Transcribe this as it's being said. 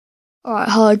Alright,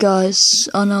 hi guys.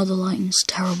 I know the lighting's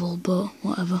terrible, but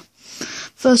whatever.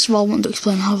 First of all, I want to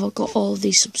explain how I got all of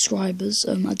these subscribers.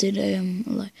 I did a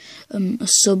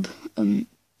sub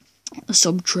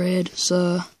trade,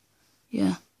 so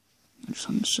yeah, I just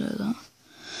wanted to say that.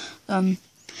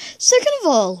 Second of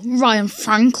all, Ryan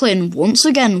Franklin, once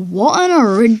again, what an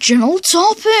original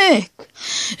topic!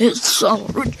 It's so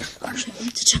original. Actually, I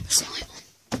need to turn this light on.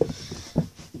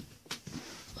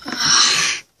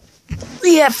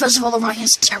 Yeah, first of all, the writing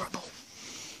is terrible.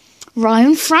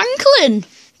 Ryan Franklin!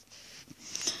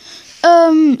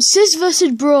 Sis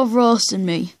vs Bro roasting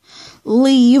me.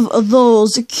 Leave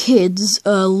those kids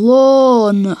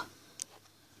alone.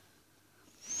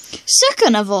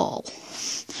 Second of all,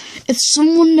 if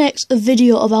someone makes a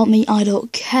video about me, I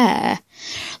don't care.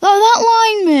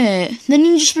 That line, mate. Then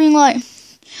you're just being like,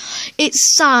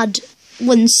 it's sad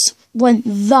when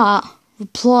that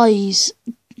replies,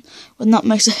 when that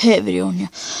makes a hate video on you.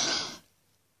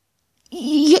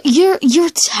 You're a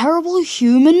terrible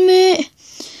human, mate.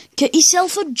 Get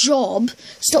yourself a job.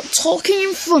 Stop talking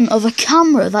in front of a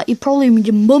camera that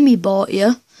your mummy bought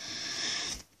you,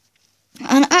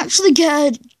 and actually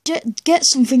get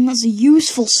something that's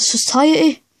useful to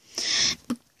society.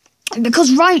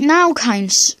 Because right now,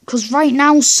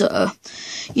 sir,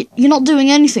 you're not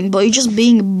doing anything, but you're just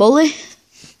being a bully.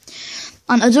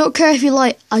 And I don't care if you're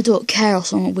like, I don't care or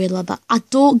something weird like that. I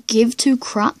don't give two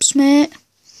craps, mate.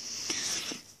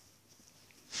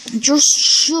 Just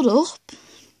shut up.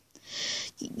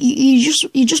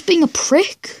 You're just being a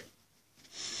prick.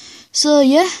 So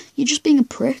yeah, you're just being a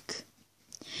prick.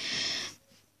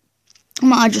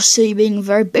 I just say you're being a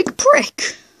very big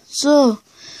prick. So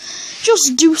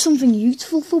just do something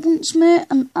useful for once, mate,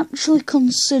 and actually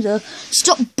consider.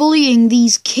 Stop bullying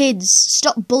these kids.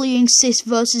 Stop bullying sis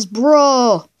versus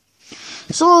bro.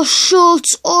 So shut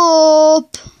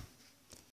up.